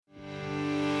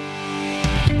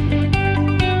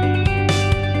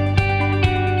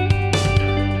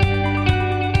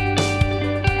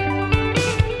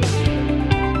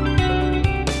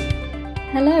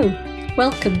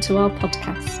Welcome to our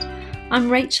podcast. I'm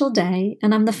Rachel Day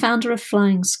and I'm the founder of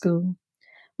Flying School.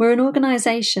 We're an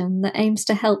organisation that aims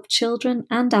to help children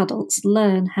and adults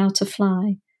learn how to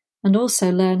fly and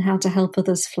also learn how to help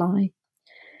others fly.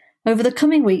 Over the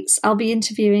coming weeks, I'll be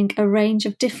interviewing a range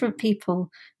of different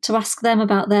people to ask them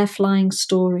about their flying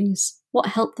stories, what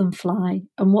helped them fly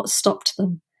and what stopped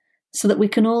them, so that we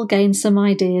can all gain some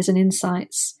ideas and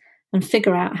insights and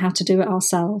figure out how to do it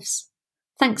ourselves.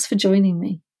 Thanks for joining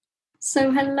me.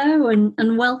 So hello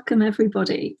and welcome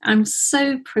everybody. I'm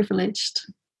so privileged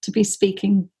to be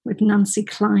speaking with Nancy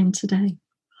Klein today.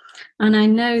 And I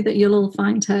know that you'll all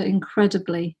find her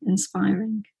incredibly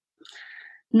inspiring.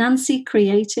 Nancy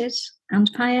created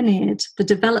and pioneered the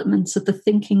development of the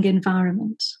thinking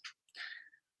environment.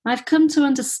 I've come to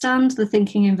understand the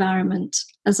thinking environment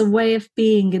as a way of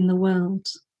being in the world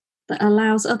that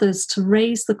allows others to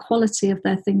raise the quality of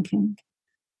their thinking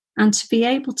and to be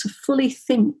able to fully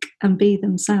think and be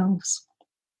themselves.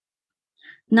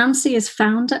 Nancy is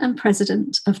founder and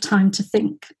president of Time to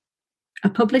Think, a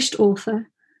published author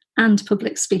and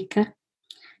public speaker.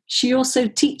 She also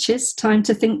teaches Time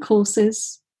to Think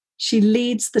courses. She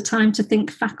leads the Time to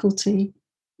Think faculty,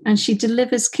 and she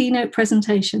delivers keynote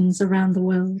presentations around the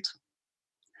world.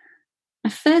 I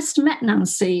first met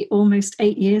Nancy almost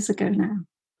 8 years ago now,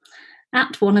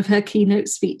 at one of her keynote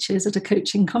speeches at a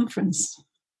coaching conference.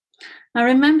 I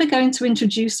remember going to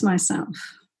introduce myself,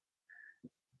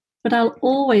 but I'll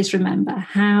always remember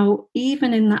how,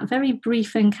 even in that very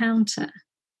brief encounter,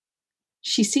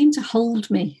 she seemed to hold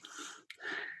me,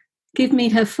 give me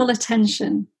her full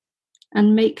attention,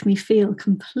 and make me feel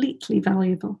completely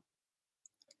valuable.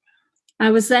 I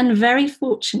was then very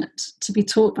fortunate to be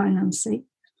taught by Nancy,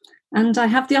 and I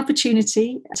have the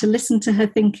opportunity to listen to her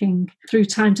thinking through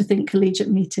Time to Think collegiate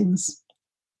meetings.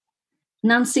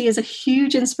 Nancy is a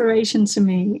huge inspiration to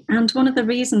me and one of the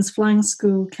reasons Flying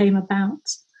School came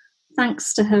about,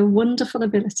 thanks to her wonderful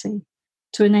ability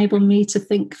to enable me to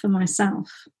think for myself.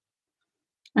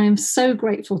 I am so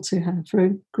grateful to her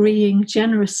for agreeing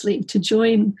generously to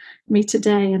join me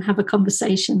today and have a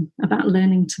conversation about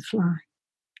learning to fly.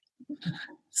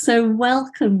 So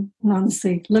welcome,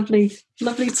 Nancy. Lovely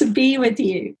to be with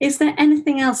you. Is there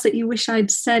anything else that you wish I'd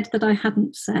said that I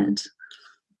hadn't said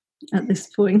at this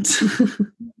point?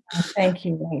 Thank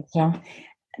you, Rachel.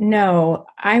 No,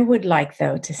 I would like,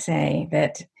 though, to say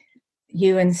that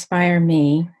you inspire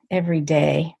me every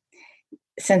day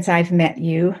since I've met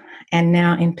you, and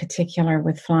now in particular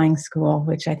with Flying School,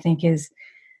 which I think is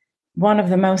one of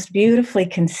the most beautifully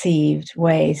conceived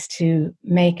ways to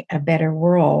make a better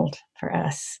world for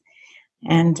us.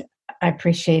 And I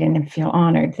appreciate and feel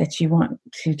honored that you want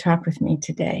to talk with me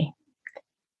today.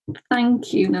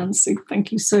 Thank you, Nancy.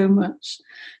 Thank you so much.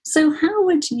 So how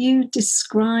would you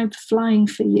describe flying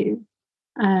for you?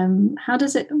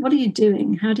 What are you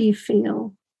doing? How do you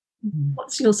feel?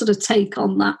 What's your sort of take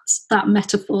on that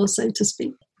metaphor, so to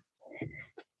speak?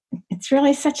 It's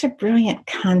really such a brilliant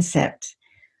concept.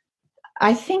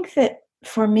 I think that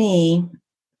for me,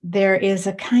 there is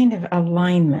a kind of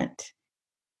alignment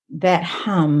that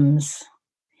hums,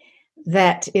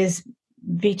 that is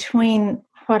between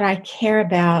what I care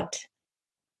about,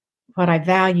 what I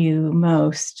value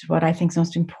most, what I think is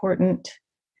most important,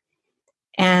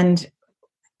 and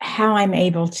how I'm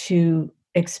able to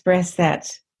express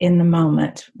that in the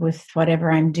moment with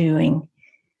whatever I'm doing.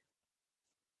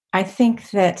 I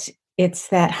think that it's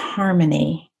that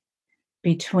harmony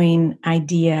between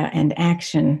idea and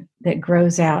action that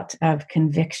grows out of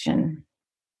conviction.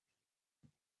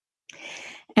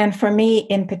 And for me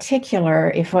in particular,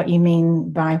 if what you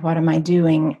mean by what am I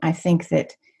doing, I think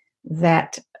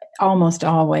that almost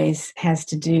always has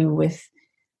to do with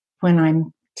when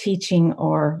I'm teaching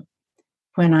or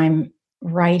when I'm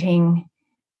writing,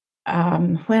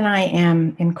 when I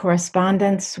am in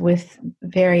correspondence with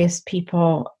various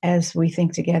people as we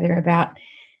think together about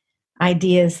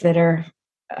ideas that are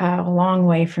a long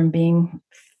way from being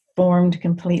formed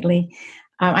completely.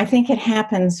 I think it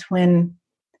happens when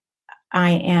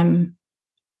I am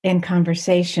in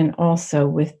conversation also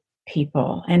with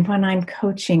people, and when I'm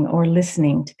coaching or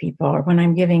listening to people, or when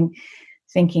I'm giving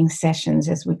thinking sessions,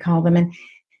 as we call them.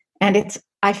 And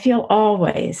I feel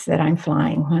always that I'm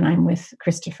flying when I'm with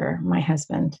Christopher, my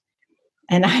husband.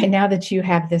 And now that you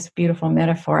have this beautiful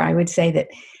metaphor, I would say that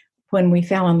when we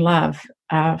fell in love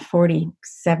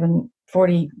 37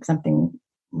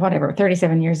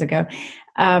 years ago,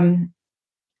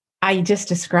 I just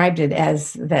described it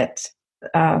as that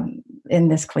in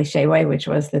this cliche way, which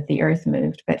was that the earth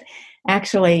moved. But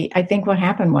actually, I think what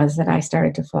happened was that I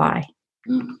started to fly.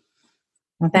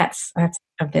 Well, that's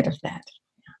a bit of that.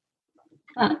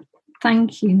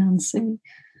 Thank you, Nancy.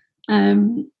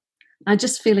 I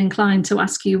just feel inclined to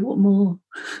ask you what more,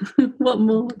 what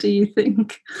more do you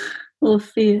think or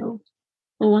feel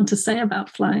or want to say about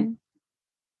flying?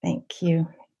 Thank you.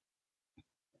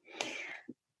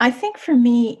 I think for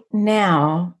me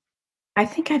now, I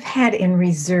think I've had in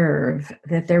reserve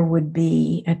that there would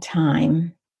be a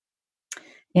time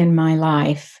in my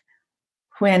life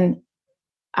when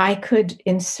I could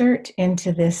insert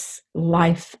into this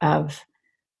life of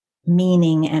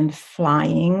meaning and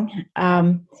flying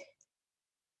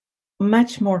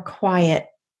much more quiet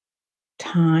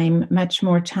time, much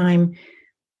more time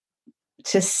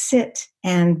to sit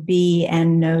and be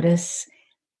and notice,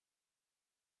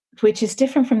 which is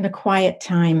different from the quiet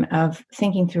time of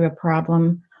thinking through a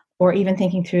problem or even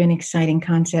thinking through an exciting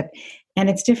concept. And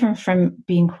it's different from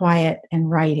being quiet and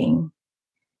writing.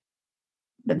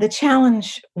 But the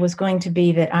challenge was going to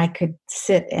be that I could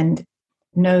sit and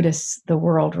notice the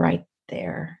world right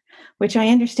there, which I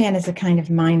understand is a kind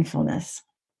of mindfulness.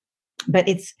 But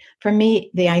it's, for me,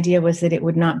 the idea was that it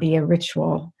would not be a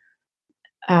ritual.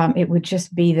 It would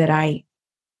just be that I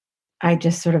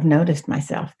just sort of noticed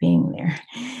myself being there.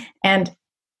 And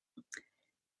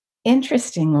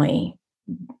interestingly,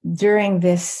 during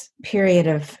this period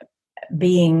of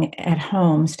being at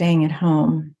home, staying at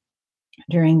home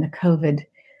during the COVID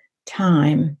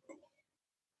time,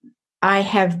 I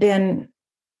have been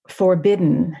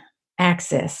forbidden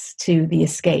access to the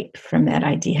escape from that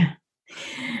idea.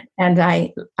 And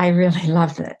I really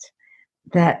loved it.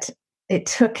 That it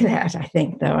took that, I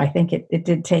think, though. I think it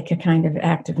did take a kind of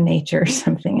act of nature or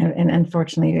something, and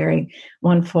unfortunately very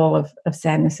one full of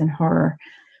sadness and horror.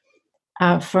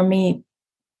 For me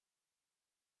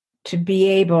to be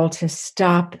able to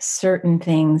stop certain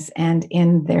things, and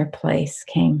in their place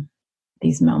came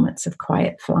these moments of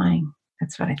quiet flying.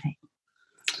 That's what I think.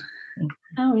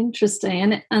 Oh,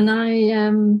 interesting. And I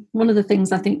one of the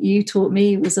things I think you taught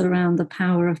me was around the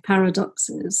power of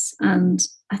paradoxes. And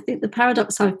I think the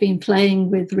paradox I've been playing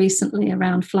with recently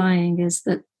around flying is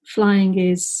that flying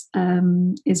is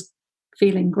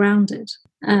feeling grounded.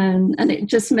 And it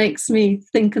just makes me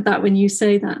think of that when you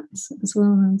say that as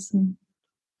well, Nancy.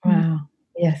 Wow.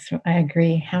 Yes, I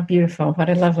agree. How beautiful. What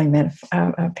a lovely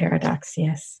paradox.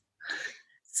 Yes.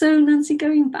 So, Nancy,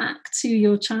 going back to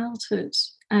your childhood,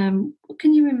 what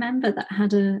can you remember that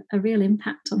had a real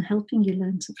impact on helping you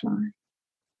learn to fly?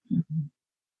 Mm-hmm.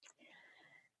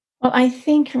 Well, I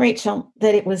think, Rachel,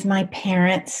 that it was my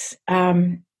parents.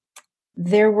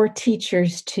 There were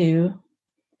teachers too,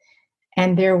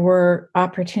 and there were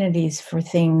opportunities for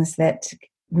things that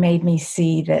made me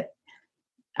see that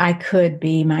I could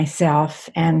be myself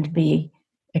and be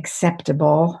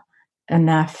acceptable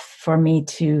enough for me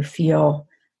to feel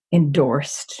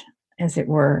endorsed, as it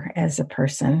were, as a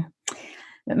person.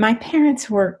 But my parents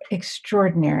were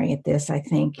extraordinary at this, I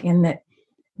think, in that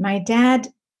my dad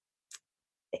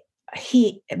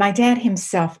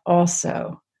himself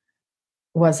also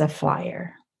was a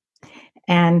flyer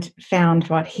and found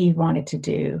what he wanted to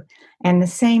do. And the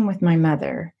same with my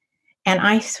mother. And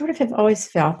I sort of have always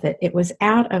felt that it was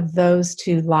out of those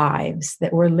two lives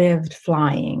that were lived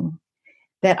flying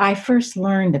that I first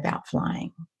learned about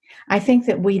flying. I think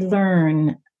that we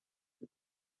learn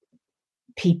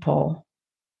people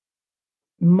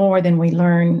more than we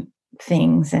learn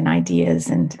things and ideas,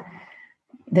 and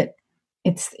that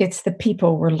it's the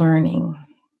people we're learning.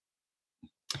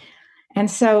 And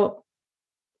so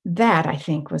that, I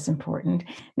think, was important.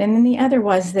 And then the other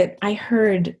was that I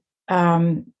heard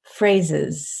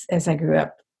phrases as I grew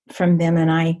up from them,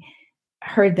 and I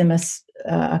heard them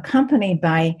accompanied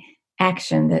by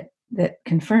action that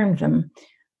confirmed them,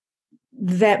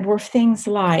 that were things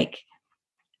like,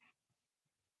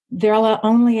 there'll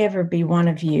only ever be one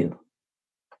of you.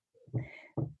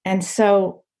 And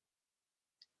so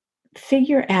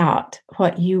figure out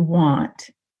what you want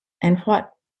and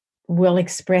what will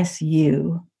express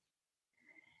you,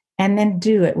 and then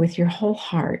do it with your whole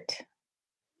heart.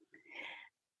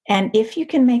 And if you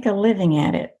can make a living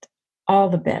at it, all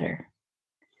the better.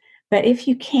 But if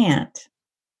you can't,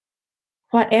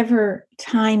 whatever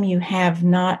time you have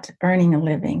not earning a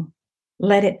living,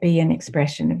 let it be an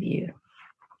expression of you.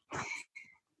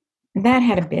 That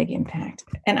had a big impact.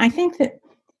 And I think that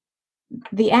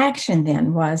the action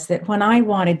then was that when I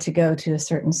wanted to go to a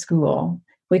certain school,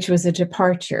 which was a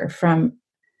departure from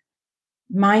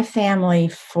my family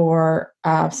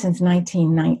since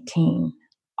 1919,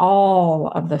 all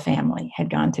of the family had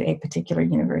gone to a particular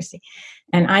university.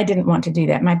 And I didn't want to do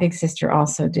that. My big sister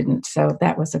also didn't. So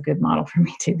that was a good model for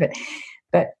me too.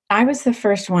 But I was the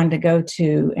first one to go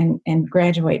to and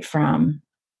graduate from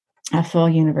a full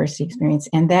university experience.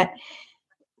 And that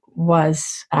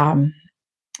was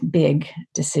big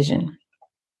decision,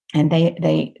 and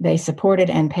they supported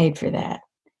and paid for that.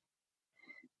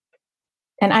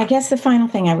 And I guess the final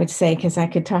thing I would say, because I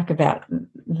could talk about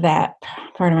that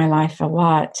part of my life a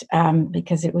lot,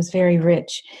 because it was very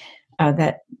rich,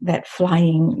 that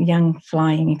young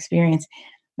flying experience.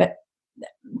 But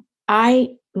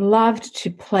I loved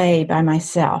to play by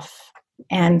myself,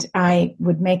 and I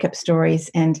would make up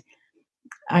stories. And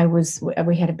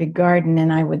we had a big garden,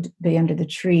 and I would be under the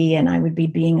tree, and I would be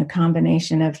being a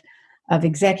combination of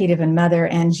executive and mother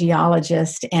and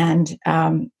geologist and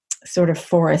sort of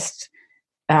forest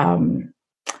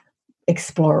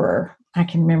explorer. I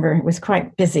can remember it was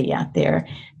quite busy out there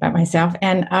by myself.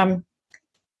 And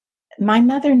my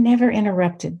mother never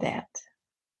interrupted that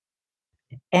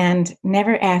and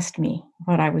never asked me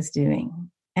what I was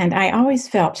doing. And I always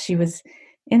felt she was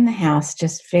in the house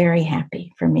just very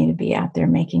happy for me to be out there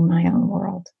making my own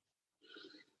world.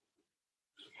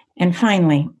 And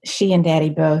finally, she and Daddy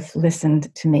both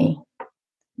listened to me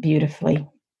beautifully.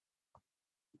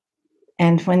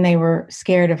 And when they were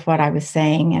scared of what I was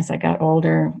saying as I got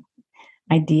older,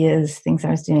 ideas, things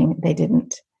I was doing, they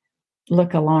didn't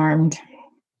look alarmed.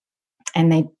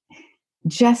 And they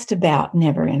just about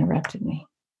never interrupted me.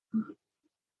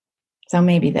 So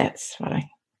maybe that's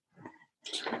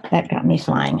that got me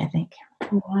flying, I think.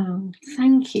 Wow.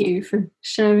 Thank you for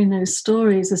sharing those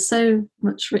stories. There's so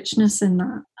much richness in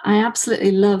that. I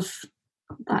absolutely love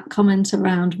that comment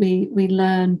around we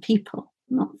learn people,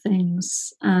 not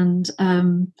things. And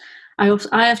I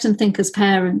often think as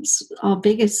parents, our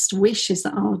biggest wish is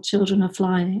that our children are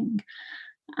flying.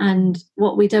 And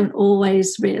what we don't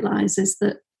always realise is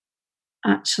that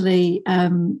actually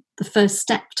the first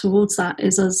step towards that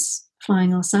is us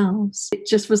flying ourselves. It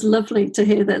just was lovely to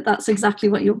hear that that's exactly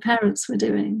what your parents were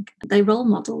doing. They role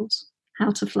modelled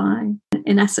how to fly,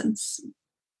 in essence.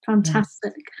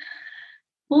 Fantastic. Yes.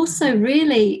 Also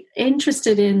really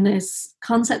interested in this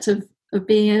concept of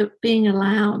being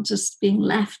allowed, just being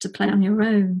left to play on your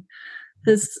own.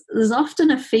 There's often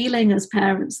a feeling as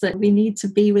parents that we need to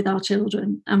be with our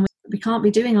children, and we can't be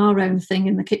doing our own thing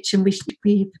in the kitchen. We should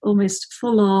be almost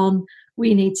full on.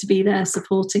 We need to be there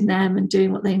supporting them and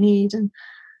doing what they need.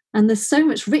 And there's so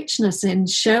much richness in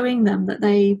showing them that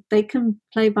they can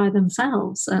play by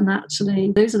themselves. And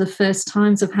actually, those are the first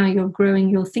times of how you're growing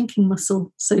your thinking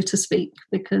muscle, so to speak,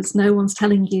 because no one's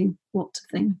telling you what to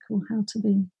think or how to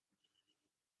be.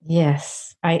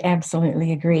 Yes, I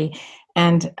absolutely agree.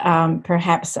 And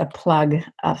perhaps a plug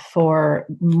for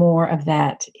more of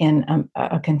that in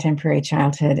a contemporary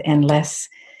childhood and less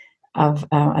of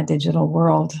a digital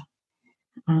world,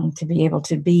 to be able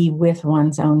to be with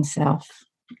one's own self.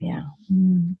 Yeah.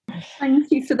 Thank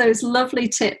you for those lovely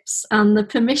tips and the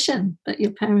permission that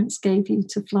your parents gave you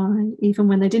to fly, even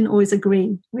when they didn't always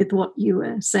agree with what you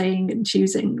were saying and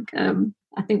choosing.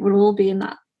 I think we'll all be in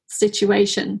that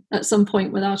situation at some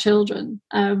point with our children,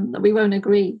 that we won't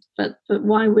agree, but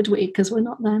why would we? Because we're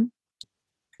not them.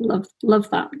 Love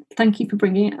that. Thank you for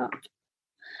bringing it up.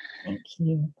 Thank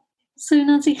you. So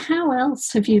Nazi, how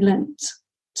else have you learnt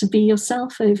to be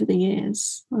yourself over the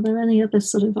years? Are there any other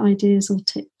sort of ideas or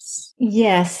tips?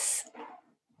 Yes,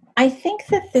 I think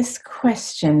that this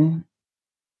question,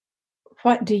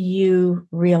 what do you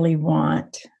really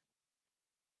want,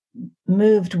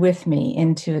 moved with me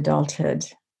into adulthood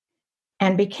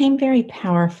and became very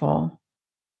powerful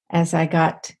as I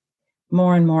got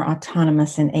more and more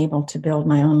autonomous and able to build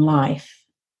my own life.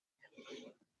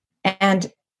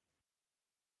 And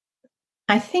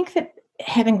I think that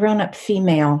having grown up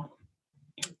female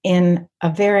in a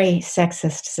very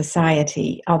sexist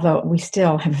society, although we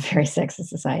still have a very sexist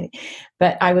society,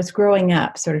 but I was growing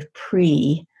up sort of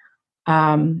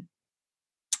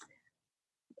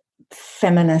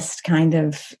feminist kind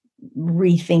of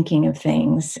rethinking of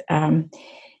things.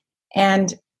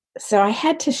 And so I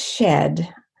had to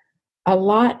shed a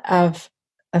lot of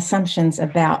assumptions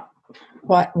about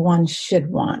what one should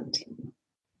want,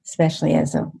 especially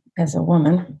as a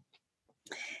woman.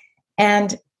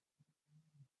 And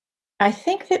I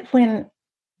think that when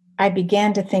I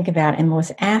began to think about and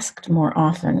was asked more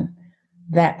often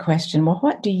that question, well,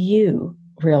 what do you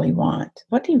really want?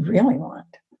 What do you really want?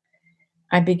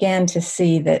 I began to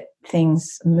see that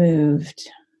things moved.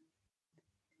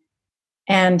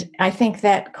 And I think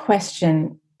that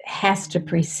question has to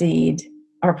precede,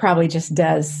 or probably just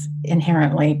does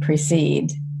inherently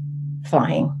precede,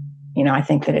 flying. You know, I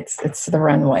think that it's the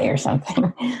runway or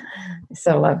something. I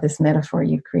so love this metaphor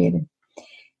you've created.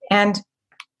 And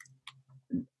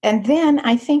then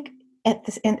I think at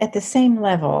the same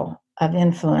level of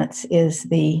influence is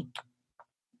the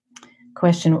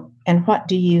question, And what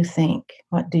do you think?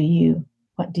 What do you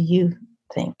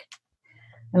think?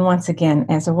 And once again,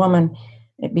 as a woman,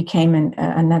 it became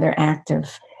another act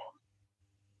of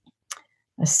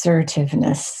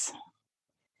assertiveness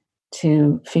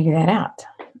to figure that out.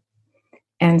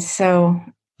 And so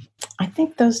I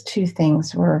think those two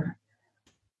things were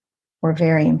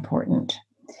very important.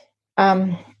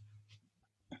 My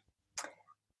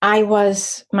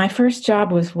first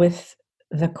job was with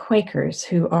the Quakers,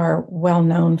 who are well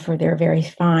known for their very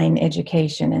fine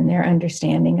education and their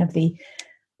understanding of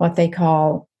what they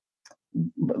call,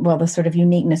 well, the sort of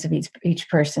uniqueness of each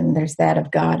person. There's that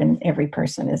of God, and every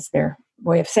person is their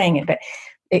way of saying it, but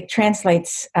it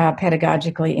translates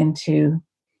pedagogically into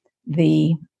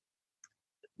the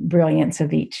brilliance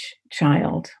of each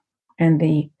child and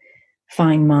the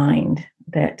fine mind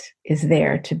that is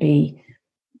there to be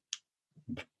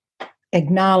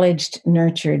acknowledged,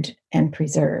 nurtured, and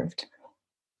preserved,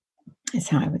 is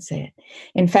how I would say it.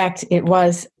 In fact, it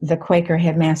was the Quaker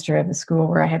headmaster of the school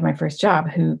where I had my first job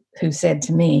who said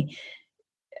to me,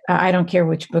 I don't care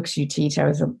which books you teach. I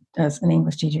was an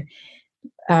English teacher.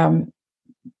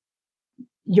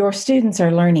 Your students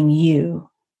are learning you.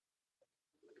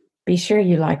 Be sure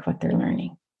you like what they're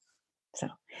learning. So,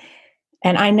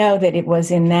 and I know that it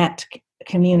was in that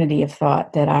community of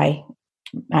thought that I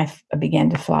began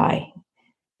to fly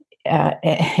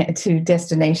to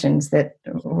destinations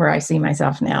where I see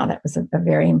myself now. That was a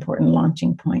very important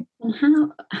launching point.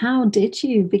 How did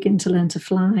you begin to learn to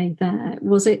fly there?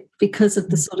 Was it because of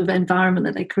the sort of environment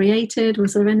that they created?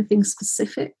 Was there anything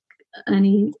specific,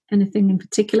 anything in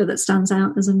particular that stands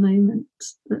out as a moment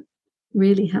that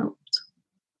really helped?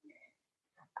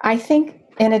 I think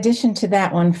in addition to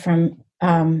that one from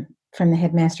the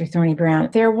headmaster, Thorny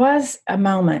Brown, there was a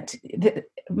moment.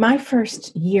 My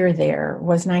first year there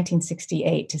was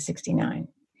 1968 to 69.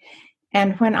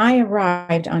 And when I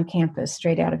arrived on campus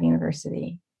straight out of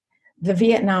university, the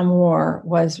Vietnam War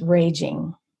was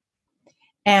raging.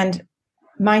 And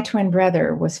my twin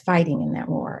brother was fighting in that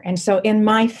war. And so in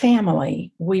my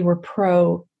family, we were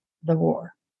pro the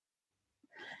war.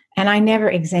 And I never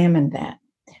examined that.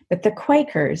 But the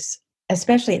Quakers,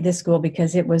 especially at this school,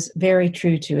 because it was very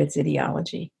true to its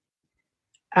ideology,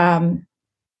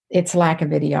 its lack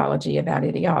of ideology about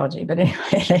ideology. But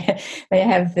anyway,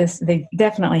 they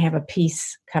definitely have a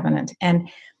peace covenant. And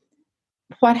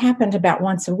what happened about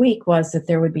once a week was that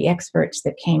there would be experts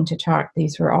that came to talk.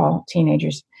 These were all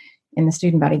teenagers in the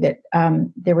student body, that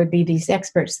there would be these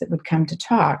experts that would come to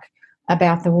talk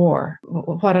about the war,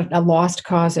 what a lost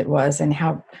cause it was, and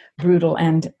how brutal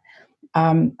and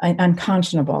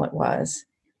unconscionable it was.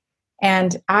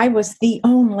 And I was the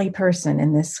only person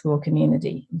in this school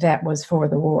community that was for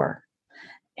the war.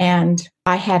 And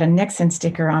I had a Nixon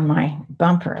sticker on my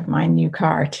bumper of my new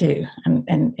car too.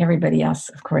 And everybody else,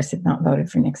 of course, had not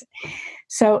voted for Nixon.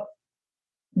 So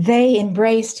they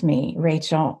embraced me,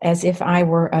 Rachel, as if I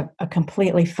were a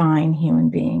completely fine human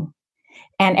being.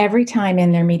 And every time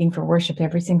in their meeting for worship,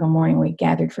 every single morning, we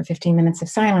gathered for 15 minutes of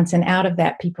silence. And out of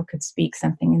that, people could speak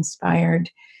something inspired.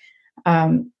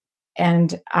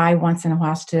 And I once in a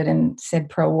while stood and said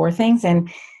pro-war things, and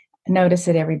noticed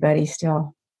that everybody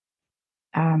still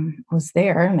was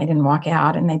there, and they didn't walk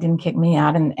out, and they didn't kick me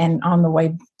out. And on the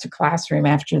way to classroom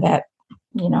after that,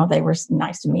 they were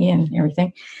nice to me and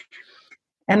everything.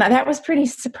 And that was pretty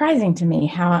surprising to me,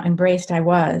 how embraced I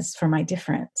was for my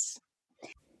difference.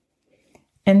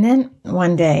 And then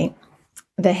one day,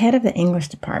 the head of the English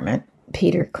department,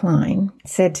 Peter Klein,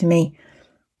 said to me,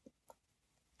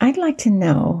 I'd like to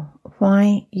know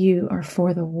why you are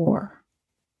for the war.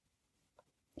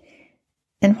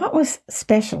 And what was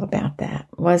special about that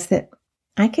was that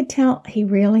I could tell he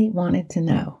really wanted to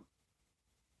know.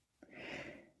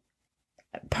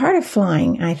 Part of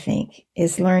flying, I think,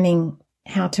 is learning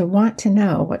how to want to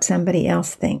know what somebody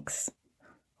else thinks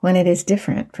when it is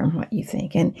different from what you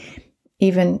think, and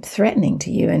even threatening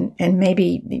to you, and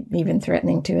maybe even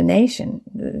threatening to a nation,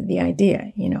 the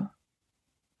idea,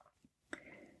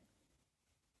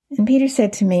 And Peter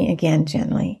said to me again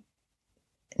gently,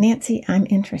 Nancy, I'm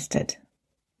interested.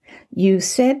 You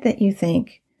said that you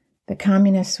think the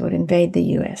communists would invade the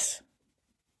U.S.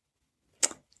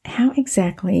 How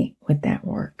exactly would that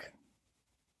work?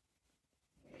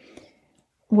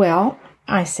 Well,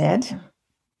 I said,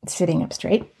 sitting up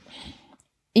straight,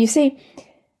 you see,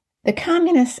 the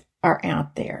communists are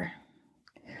out there,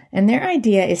 and their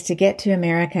idea is to get to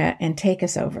America and take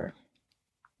us over.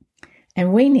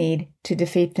 And we need to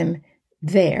defeat them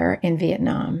there in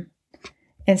Vietnam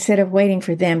instead of waiting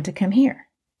for them to come here.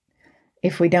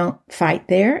 If we don't fight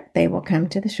there, they will come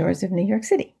to the shores of New York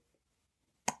City.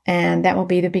 And that will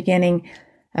be the beginning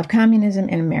of communism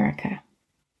in America.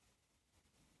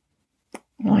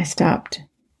 Well, I stopped.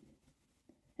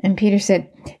 And Peter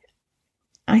said,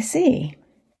 I see,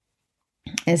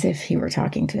 as if he were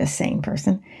talking to a sane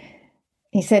person.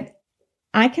 He said,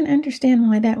 I can understand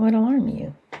why that would alarm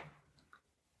you.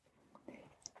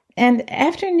 And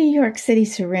after New York City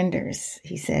surrenders,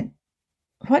 he said,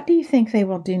 what do you think they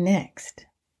will do next?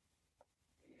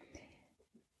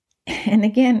 And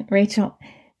again, Rachel,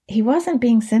 he wasn't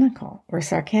being cynical or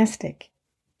sarcastic.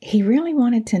 He really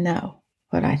wanted to know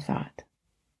what I thought.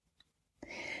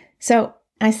 So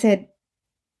I said,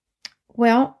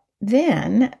 well,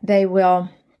 then they will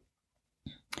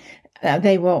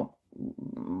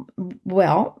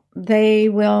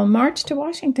march to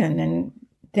Washington and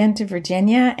then to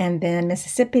Virginia and then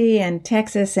Mississippi and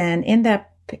Texas and end up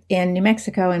in New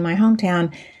Mexico, in my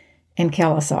hometown, and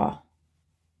kill us all.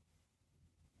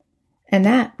 And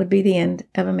that would be the end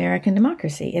of American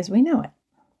democracy as we know it.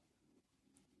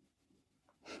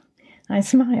 I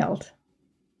smiled.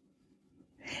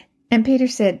 And Peter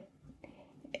said,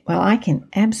 well, I can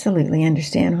absolutely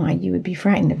understand why you would be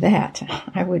frightened of that.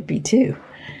 I would be too.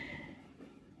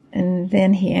 And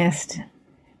then he asked,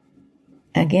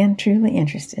 again, truly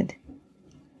interested,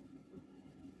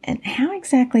 and how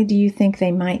exactly do you think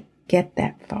they might get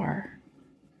that far?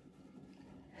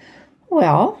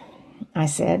 Well, I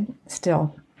said,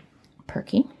 still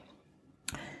perky.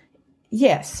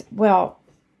 Yes, well,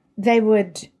 they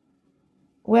would,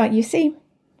 you see,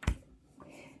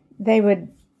 they would,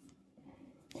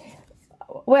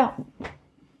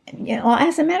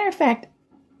 as a matter of fact,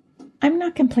 I'm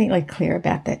not completely clear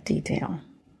about that detail.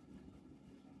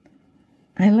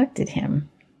 I looked at him.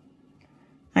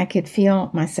 I could feel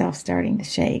myself starting to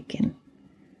shake, and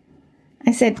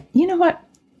I said, you know what?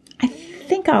 I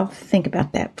think I'll think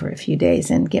about that for a few days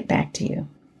and get back to you.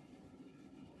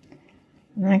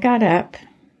 And I got up.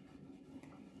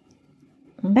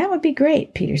 That would be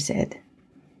great, Peter said,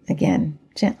 again,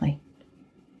 gently.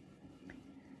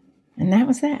 And that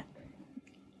was that.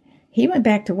 He went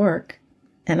back to work,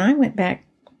 and I went back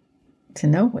to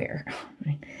nowhere.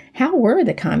 How were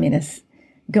the communists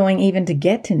going even to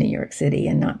get to New York City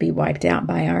and not be wiped out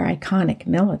by our iconic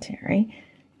military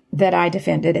that I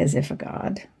defended as if a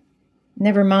god?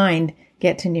 Never mind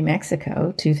get to New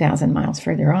Mexico, 2,000 miles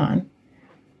further on.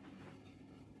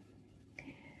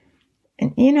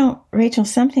 And you know, Rachel,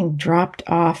 something dropped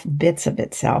off bits of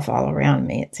itself all around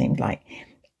me, it seemed like.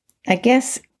 I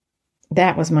guess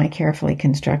that was my carefully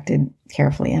constructed,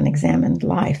 carefully unexamined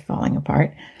life falling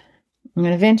apart. And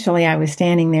eventually I was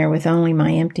standing there with only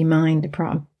my empty mind to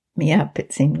prop me up,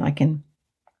 it seemed like. And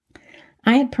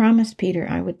I had promised Peter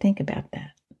I would think about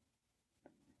that.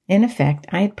 In effect,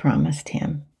 I had promised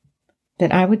him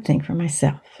that I would think for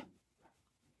myself.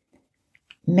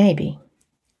 Maybe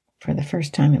for the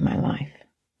first time in my life.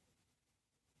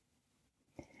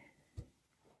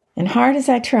 And hard as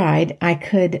I tried, I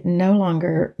could no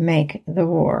longer make the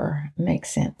war make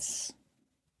sense.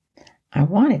 I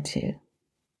wanted to.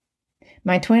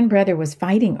 My twin brother was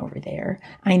fighting over there.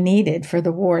 I needed for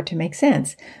the war to make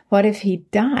sense. What if he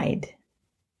died?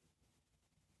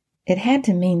 It had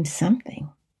to mean something.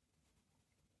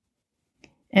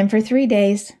 And for 3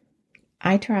 days,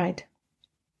 I tried.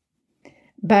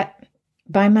 But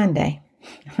by Monday,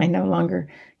 I no longer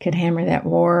could hammer that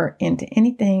war into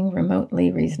anything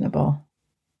remotely reasonable.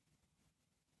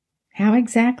 How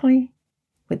exactly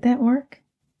would that work?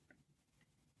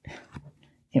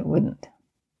 It wouldn't.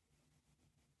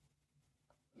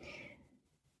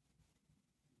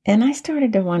 And I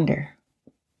started to wonder,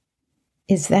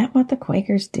 is that what the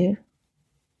Quakers do?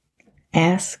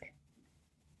 Ask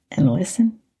and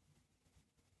listen?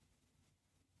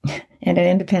 And an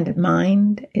independent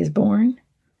mind is born?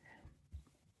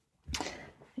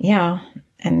 Yeah,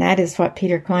 and that is what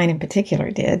Peter Klein in particular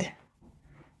did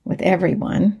with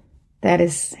everyone. That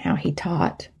is how he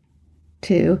taught,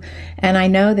 too. And I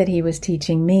know that he was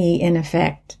teaching me, in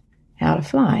effect, how to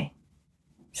fly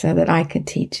so that I could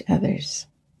teach others.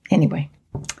 Anyway,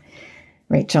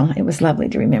 Rachel, it was lovely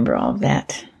to remember all of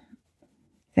that.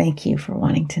 Thank you for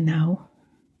wanting to know.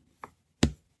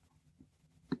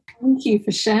 Thank you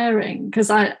for sharing,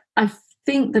 because I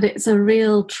think that it's a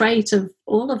real trait of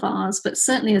all of ours, but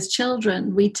certainly as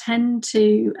children, we tend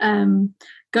to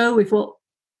go with what,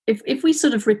 if we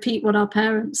sort of repeat what our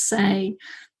parents say,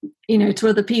 you know, to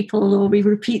other people, or we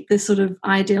repeat this sort of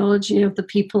ideology of the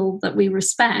people that we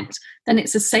respect, then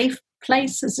it's a safe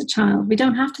place as a child. We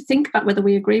don't have to think about whether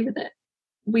we agree with it.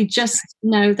 We just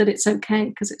know that it's okay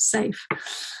because it's safe.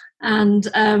 And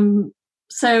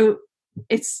so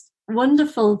it's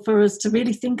wonderful for us to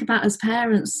really think about as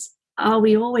parents are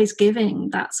we always giving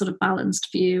that sort of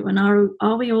balanced view? And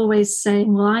are we always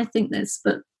saying, well, I think this,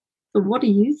 but what do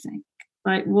you think?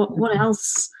 Right? What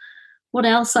else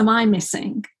am I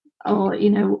missing? Or,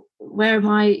 where am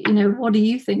I, what do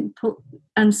you think?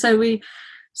 And so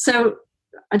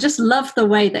I just love the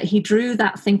way that he drew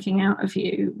that thinking out of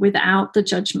you without the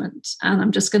judgment. And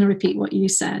I'm just going to repeat what you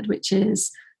said, which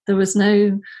is there was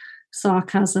no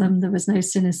sarcasm, there was no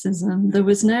cynicism, there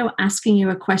was no asking you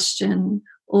a question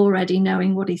already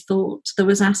knowing what he thought. There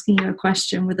was asking you a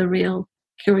question with a real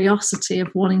curiosity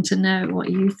of wanting to know what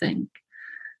you think.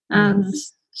 And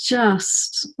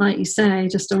just, like you say,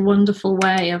 just a wonderful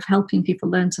way of helping people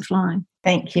learn to fly.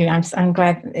 Thank you. I'm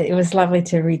glad. It was lovely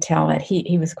to retell that.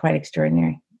 He was quite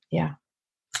extraordinary. Yeah.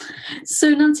 So,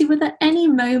 Nancy, were there any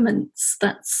moments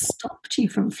that stopped you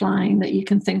from flying that you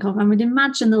can think of? I would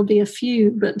imagine there'll be a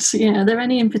few, but are there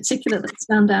any in particular that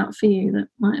stand out for you that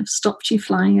might have stopped you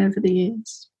flying over the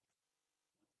years?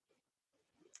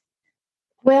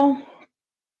 Well,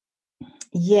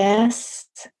 yes,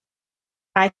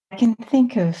 I can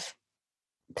think of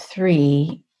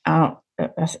three. I'll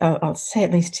say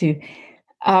at least two.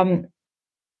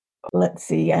 Let's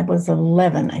see, I was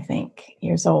 11, I think,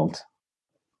 years old.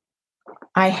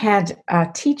 I had a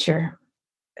teacher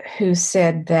who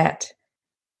said that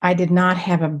I did not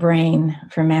have a brain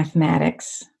for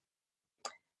mathematics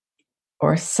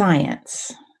or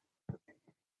science,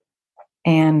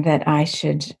 and that I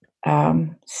should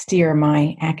steer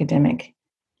my academic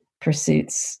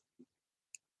pursuits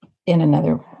in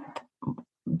another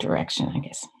direction, I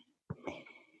guess.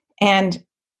 And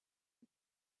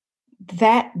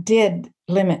that did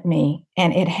limit me,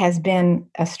 and it has been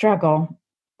a struggle,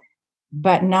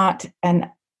 but not an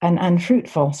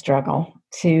unfruitful struggle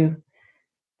to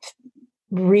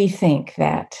rethink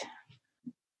that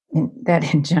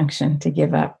injunction to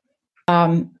give up.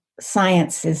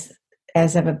 Science is,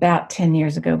 as of about 10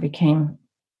 years ago, became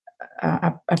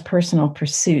a personal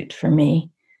pursuit for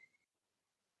me.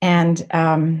 And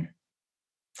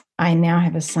I now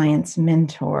have a science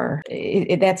mentor.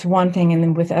 That's one thing, and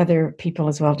then with other people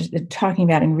as well, just talking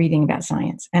about and reading about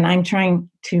science. And I'm trying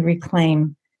to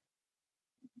reclaim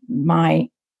my,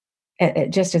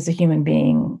 just as a human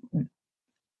being,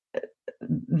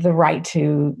 the right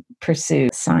to pursue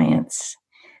science.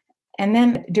 And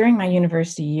then during my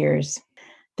university years,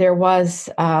 there was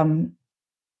a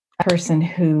person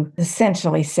who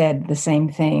essentially said the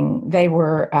same thing. They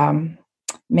were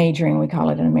majoring, we call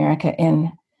it in America,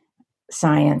 in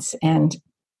science, and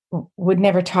would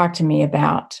never talk to me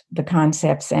about the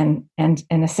concepts, and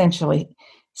essentially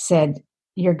said,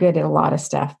 you're good at a lot of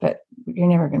stuff, but you're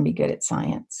never going to be good at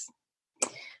science.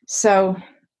 So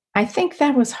I think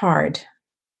that was hard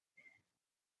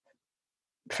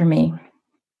for me.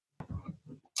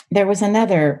 There was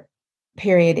another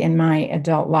period in my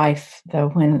adult life, though,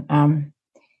 when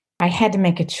I had to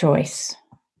make a choice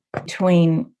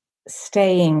between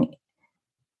staying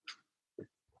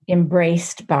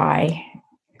embraced by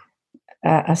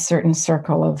a certain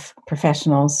circle of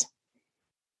professionals,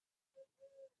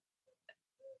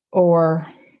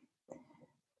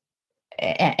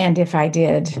 and if I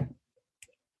did,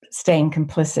 staying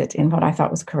complicit in what I thought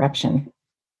was corruption,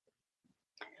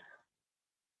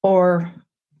 or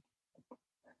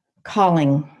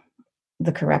calling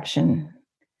the corruption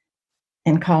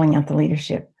and calling out the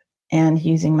leadership and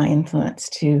using my influence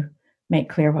to make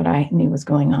clear what I knew was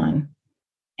going on,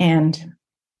 and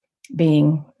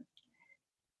being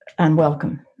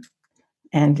unwelcome.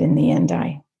 And in the end,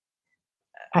 I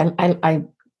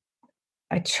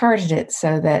charted it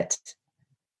so that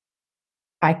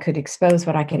I could expose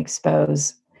what I could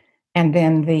expose, and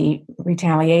then the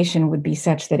retaliation would be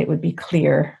such that it would be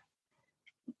clear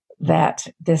that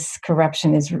this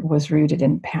corruption was rooted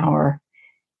in power.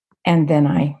 And then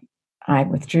I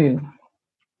withdrew.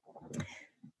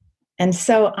 And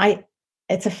so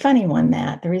it's a funny one,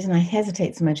 that the reason I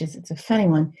hesitate so much is it's a funny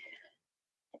one,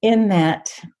 in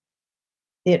that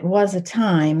it was a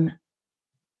time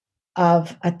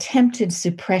of attempted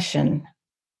suppression.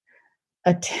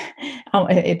 To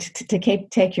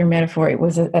take your metaphor, it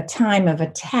was a time of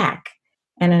attack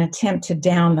and an attempt to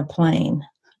down the plane.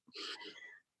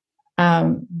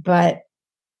 But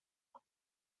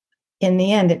in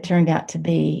the end, it turned out to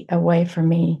be a way for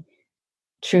me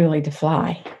truly to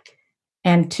fly.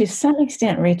 And to some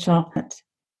extent, Rachel,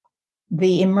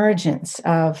 the emergence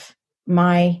of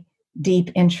my deep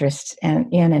interest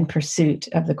in pursuit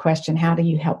of the question, how do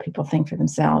you help people think for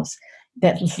themselves,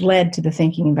 that's led to the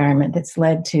thinking environment, that's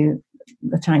led to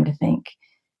the Time to Think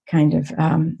kind of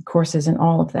courses and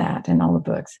all of that, and all the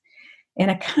books. In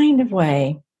a kind of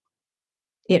way,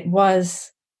 it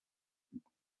was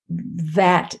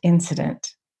that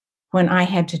incident when I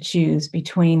had to choose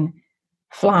between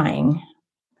flying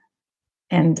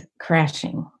and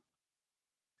crashing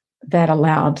that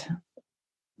allowed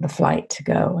the flight to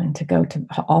go and to go to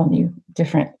all new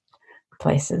different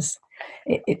places.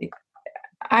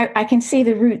 I can see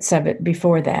the roots of it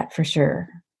before that for sure,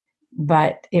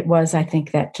 but it was, I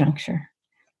think, that juncture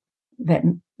that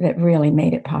really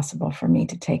made it possible for me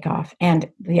to take off. And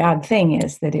the odd thing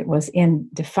is that it was in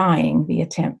defying the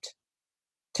attempt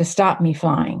to stop me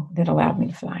flying that allowed me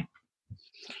to fly.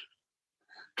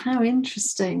 How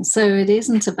interesting. So it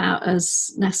isn't about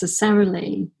us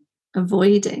necessarily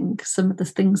avoiding some of the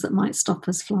things that might stop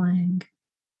us flying.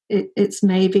 It's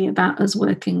maybe about us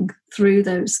working through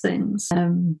those things,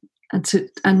 and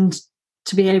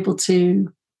to be able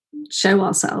to show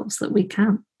ourselves that we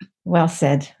can. Well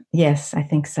said. Yes, I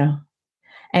think so.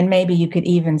 And maybe you could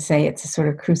even say it's a sort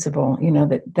of crucible,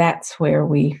 that's where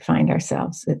we find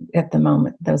ourselves at the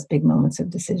moment, those big moments of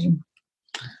decision.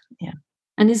 Yeah.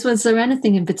 And was there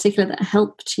anything in particular that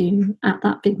helped you at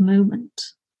that big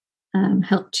moment,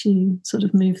 helped you sort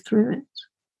of move through it?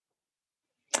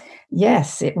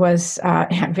 Yes, it was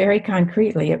very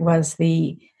concretely, it was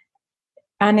the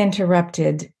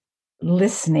uninterrupted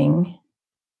listening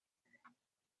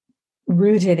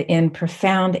rooted in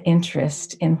profound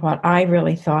interest in what I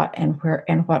really thought and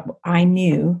what I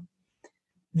knew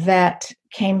that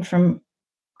came from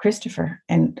Christopher.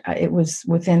 And it was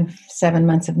within 7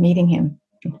 months of meeting him.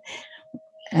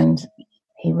 And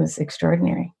he was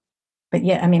extraordinary. But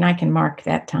yeah, I can mark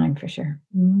that time for sure.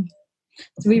 Mm.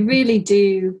 So we really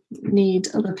do need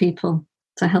other people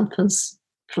to help us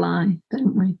fly,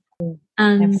 don't we?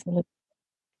 And absolutely.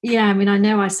 Yeah, I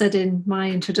know I said in my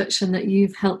introduction that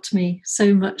you've helped me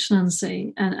so much,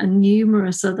 Nancy, and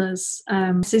numerous others.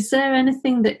 Is there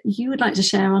anything that you would like to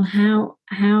share on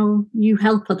how you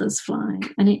help others fly?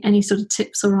 Any sort of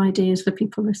tips or ideas for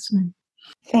people listening?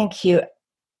 Thank you.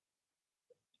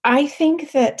 I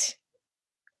think that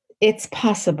it's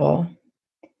possible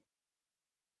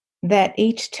that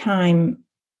each time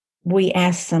we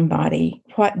ask somebody,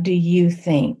 what do you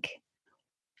think?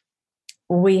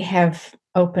 We have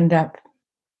opened up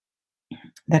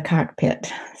the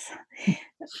cockpit.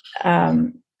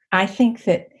 I think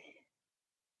that,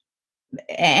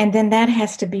 and then that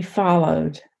has to be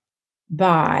followed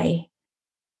by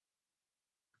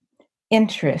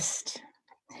interest,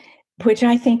 which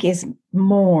I think is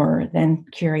more than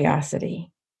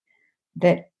curiosity.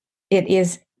 That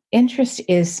interest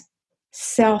is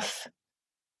self-free,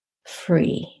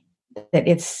 that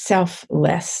it's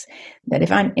selfless, that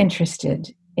if I'm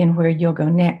interested in where you'll go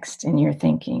next in your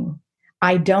thinking,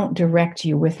 I don't direct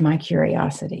you with my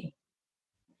curiosity.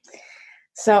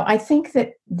 So I think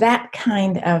that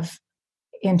kind of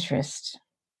interest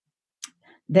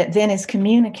that then is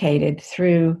communicated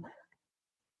through,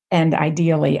 and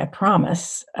ideally a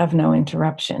promise of no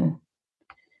interruption,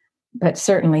 but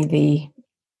certainly the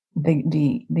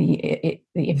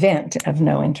event of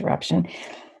no interruption,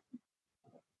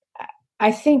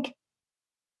 I think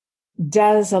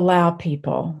does allow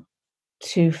people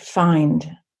to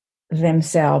find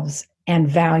themselves and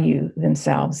value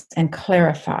themselves and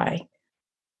clarify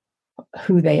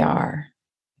who they are.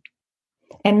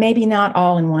 And maybe not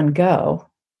all in one go,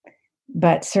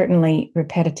 but certainly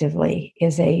repetitively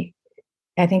is a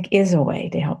way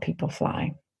to help people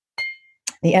fly.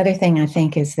 The other thing I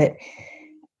think is that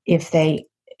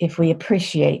if we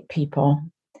appreciate people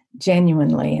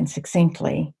genuinely and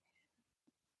succinctly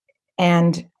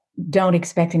and don't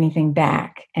expect anything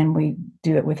back, and we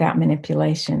do it without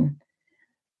manipulation,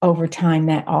 over time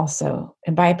that also,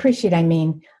 and by appreciate I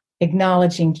mean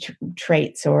acknowledging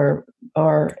traits or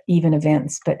even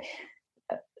events, but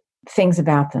things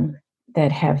about them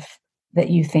that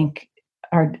you think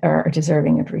are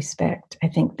deserving of respect. I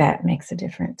think that makes a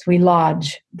difference. We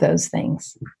lodge those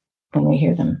things when we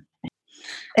hear them.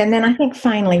 And then I think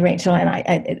finally, Rachel, and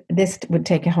I this would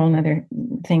take a whole nother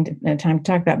time to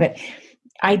talk about, but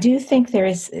I do think there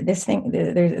is this thing,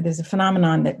 there's a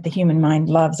phenomenon that the human mind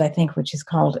loves, I think, which is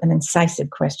called an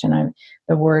incisive question.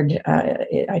 The word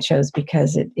I chose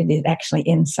because it actually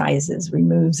incises,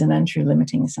 removes an untrue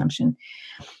limiting assumption,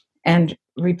 and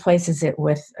replaces it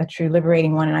with a true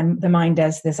liberating one. And the mind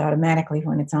does this automatically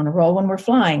when it's on a roll. When we're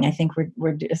flying, I think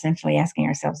we're essentially asking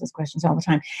ourselves those questions all the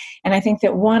time. And I think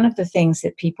that one of the things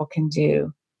that people can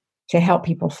do to help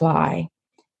people fly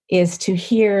is to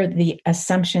hear the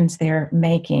assumptions they're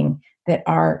making that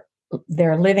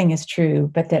they're living as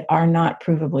true, but that are not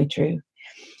provably true,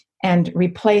 and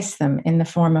replace them in the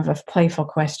form of a playful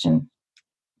question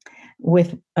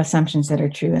with assumptions that are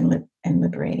true and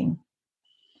liberating.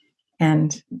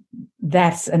 And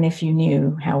that's an if you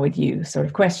knew, how would you sort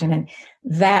of question. And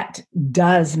that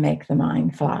does make the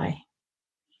mind fly.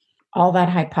 All that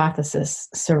hypothesis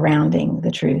surrounding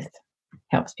the truth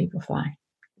helps people fly.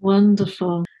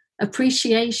 Wonderful.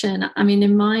 Appreciation. I mean,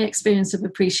 in my experience of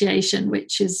appreciation,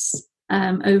 which is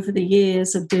over the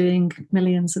years of doing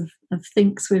millions of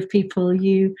thinks with people,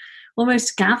 you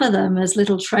almost gather them as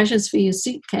little treasures for your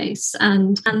suitcase.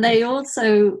 And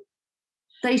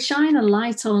they shine a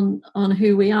light on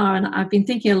who we are. And I've been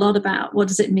thinking a lot about what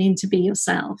does it mean to be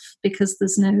yourself, because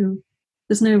there's no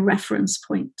reference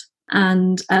point.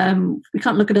 And we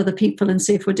can't look at other people and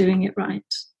see if we're doing it right,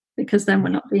 because then we're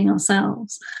not being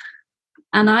ourselves.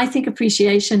 And I think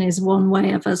appreciation is one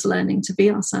way of us learning to be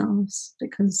ourselves,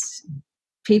 because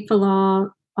people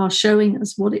are showing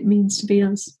us what it means to be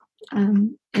us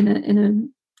in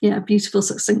a beautiful,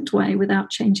 succinct way without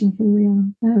changing who we are.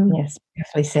 Oh, yes,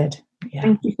 beautifully said. Yeah.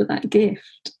 Thank you for that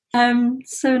gift.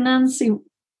 So Nancy,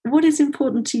 what is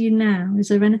important to you now? Is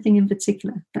there anything in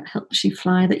particular that helps you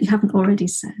fly that you haven't already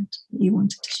said that you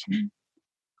wanted to share?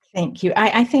 Thank you.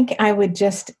 I think I would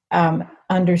just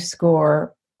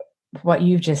underscore what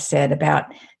you've just said about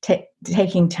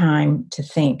taking time to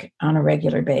think on a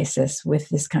regular basis with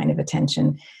this kind of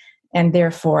attention. And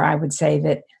therefore, I would say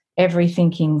that every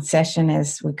thinking session,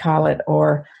 as we call it,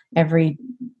 or every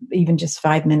even just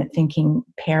 5-minute thinking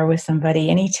pair with somebody,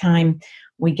 anytime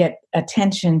we get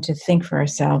attention to think for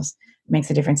ourselves makes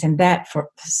a difference. And that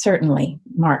certainly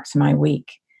marks my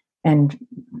week and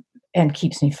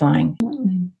keeps me flying.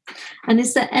 And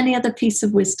is there any other piece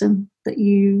of wisdom that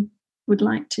you would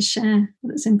like to share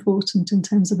that's important in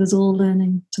terms of us all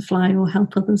learning to fly or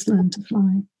help others learn to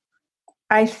fly?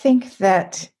 I think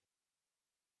that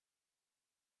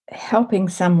helping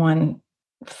someone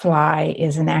fly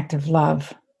is an act of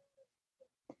love.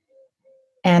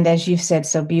 And as you've said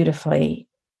so beautifully,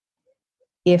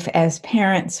 if as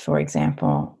parents, for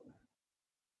example,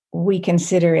 we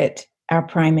consider it our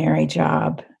primary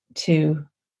job to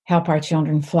help our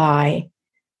children fly,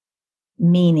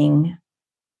 meaning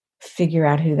figure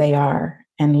out who they are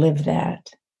and live that,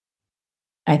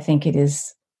 I think it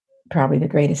is probably the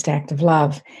greatest act of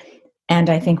love.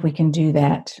 And I think we can do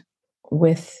that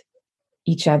with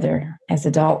each other as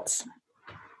adults.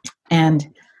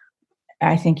 And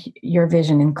I think your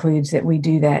vision includes that we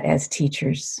do that as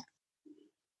teachers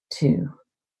too.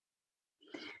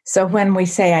 So when we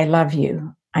say, I love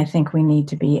you, I think we need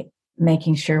to be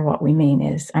making sure what we mean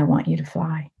is, I want you to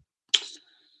fly.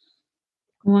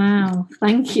 Wow.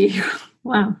 Thank you.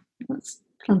 Wow. That's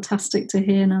fantastic to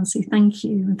hear, Nancy. Thank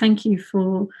you. And thank you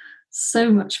for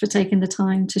so much for taking the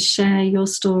time to share your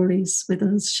stories with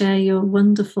us, share your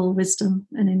wonderful wisdom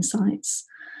and insights.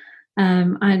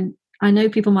 I know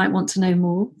people might want to know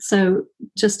more. So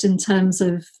just in terms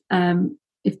of I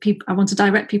want to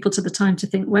direct people to the Time to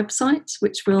Think website,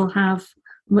 which will have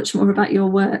much more about your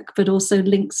work, but also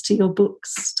links to your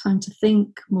books, Time to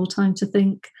Think, More Time to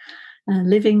Think,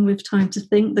 Living with Time to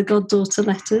Think, the Goddaughter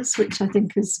Letters, which I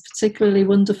think is particularly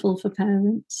wonderful for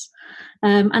parents.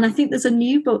 And I think there's a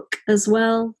new book as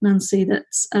well, Nancy,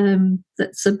 that's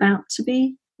about to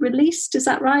be released. Is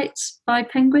that right? By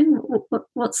Penguin?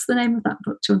 What's the name of that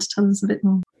book? Do you want to tell us a bit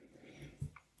more?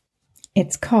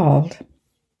 It's called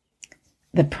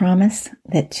The Promise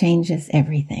That Changes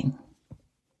Everything.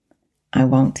 I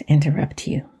won't interrupt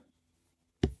you.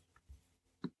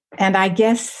 And I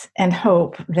guess and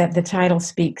hope that the title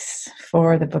speaks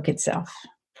for the book itself.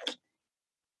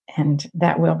 And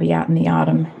that will be out in the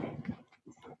autumn.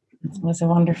 It was a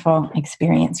wonderful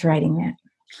experience writing that.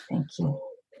 Thank you.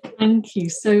 Thank you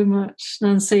so much,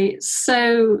 Nancy.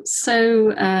 So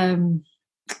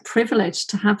privileged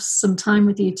to have some time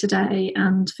with you today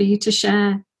and for you to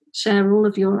share all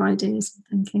of your ideas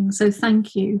and thinking. So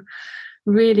thank you.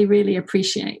 Really, really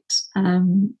appreciate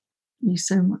you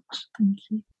so much. Thank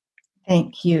you.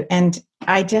 Thank you. And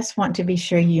I just want to be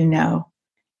sure you know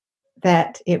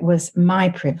that it was my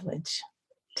privilege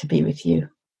to be with you.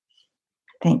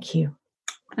 Thank you.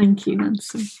 Thank you,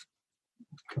 Nancy.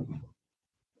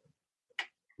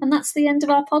 And that's the end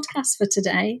of our podcast for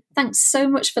today. Thanks so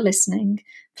much for listening.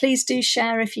 Please do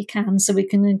share if you can, so we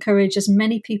can encourage as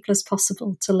many people as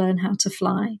possible to learn how to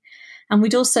fly. And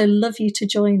we'd also love you to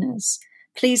join us.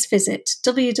 Please visit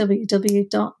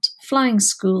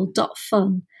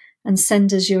www.flyingschool.fun and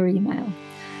send us your email.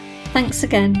 Thanks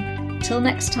again. Till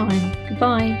next time.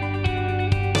 Goodbye.